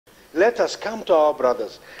Let us come to our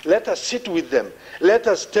brothers. Let us sit with them. Let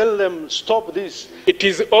us tell them, stop this. It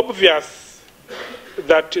is obvious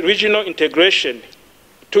that regional integration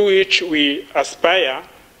to which we aspire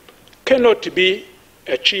cannot be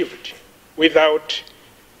achieved without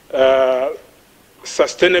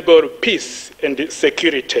sustainable peace and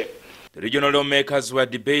security. The regional lawmakers were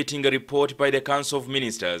debating a report by the Council of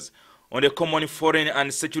Ministers on the common foreign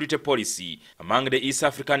and security policy among the East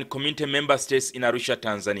African Community member states in Arusha,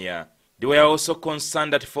 Tanzania. They were also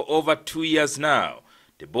concerned that for over 2 years now,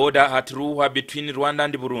 the border at Ruwa between Rwanda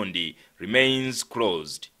and Burundi remains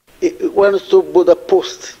closed. One stop border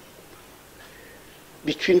post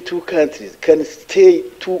between two countries can stay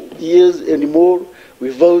 2 years and more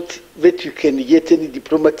without that you can get any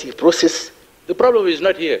diplomatic process. The problem is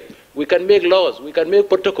not here. We can make laws, we can make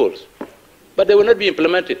protocols, but they will not be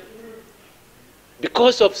implemented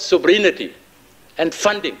because of sovereignty and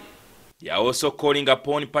funding. They are also calling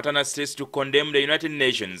upon partner states to condemn the United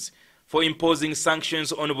Nations for imposing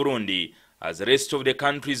sanctions on Burundi, as the rest of the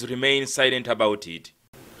countries remain silent about it.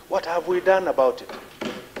 What have we done about it?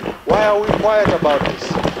 Why are we quiet about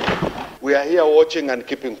this? We are here watching and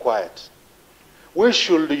keeping quiet. We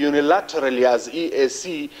should unilaterally, as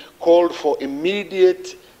EAC, call for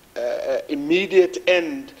immediate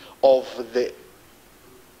end of the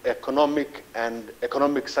economic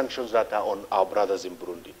sanctions that are on our brothers in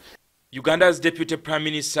Burundi. Uganda's Deputy Prime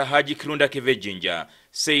Minister Hajji Kirunda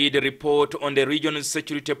said the report on the region's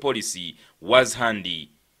security policy was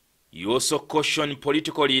handy. He also cautioned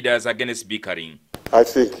political leaders against bickering. I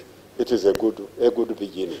think it is a good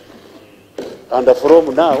beginning. And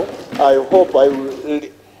from now, I hope I will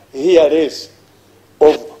hear less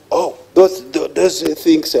of those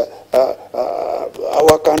things.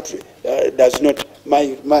 Our country does not.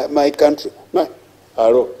 My country.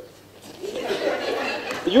 Hello.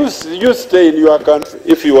 You stay in your country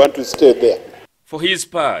if you want to stay there. For his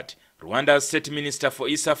part, Rwanda's State Minister for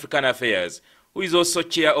East African Affairs, who is also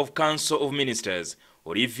chair of Council of Ministers,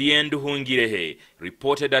 Olivier Nduhungirehe,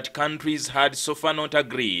 reported that countries had so far not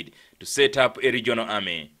agreed to set up a regional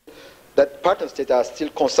army. That partner states are still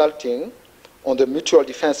consulting on the Mutual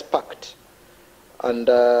Defense Pact, and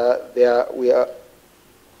we are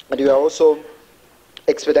also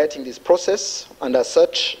expediting this process, and as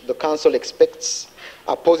such, the Council expects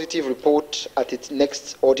a positive report at its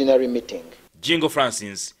next ordinary meeting. Jingo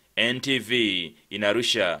Francis, NTV in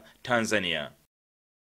Arusha, Tanzania.